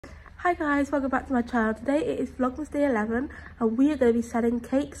Hi guys, welcome back to my channel. Today it is Vlogmas day 11 and we are going to be selling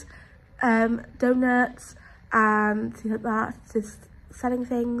cakes, donuts and things like that, just selling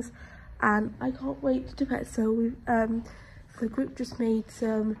things, and I can't wait to do it. So we the group just made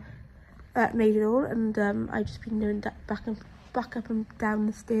it all, and I've just been doing that back up and down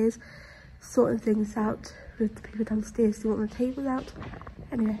the stairs, sorting things out with the people downstairs sorting the tables out.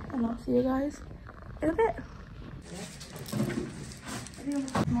 Anyway, and I'll see you guys in a bit.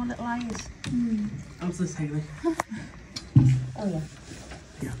 More little eyes. How's this, Hayley? Oh yeah.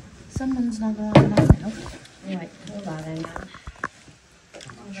 Yeah. Someone's not going to have enough. Right, pull that in now. Oh,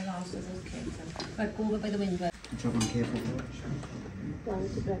 the last of those cakes then. Right, go over by the window. Good job, I'm careful.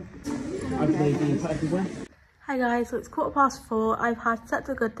 I've made the input everywhere. Hi guys, so it's 4:15. I've had such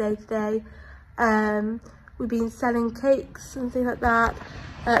a good day today. We've been selling cakes and things like that,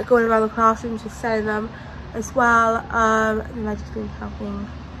 going around the classroom just selling them as well, and I've just been helping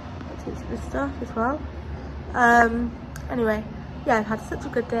teach this stuff as well. Anyway, yeah, I've had such a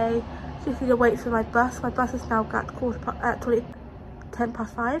good day. Just need to wait for my bus. My bus is now at 5:10,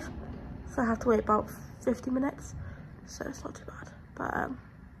 so I have to wait about 50 minutes, so it's not too bad. But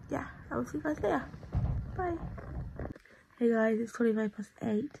yeah, I will see you guys later. Bye. Hey guys, it's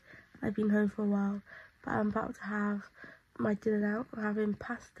 8:25. I've been home for a while, but I'm about to have my dinner now. I'm having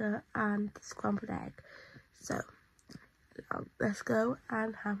pasta and scrambled egg. So let's go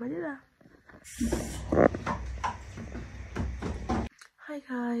and have my dinner. Hi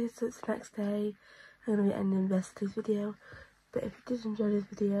guys, so it's the next day. I'm going to be ending yesterday's video, but if you did enjoy this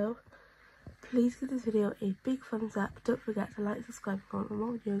video, please give this video a big thumbs up. Don't forget to like, subscribe, and comment for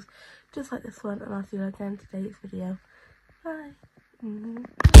more videos just like this one, and I'll see you again in today's video. Bye.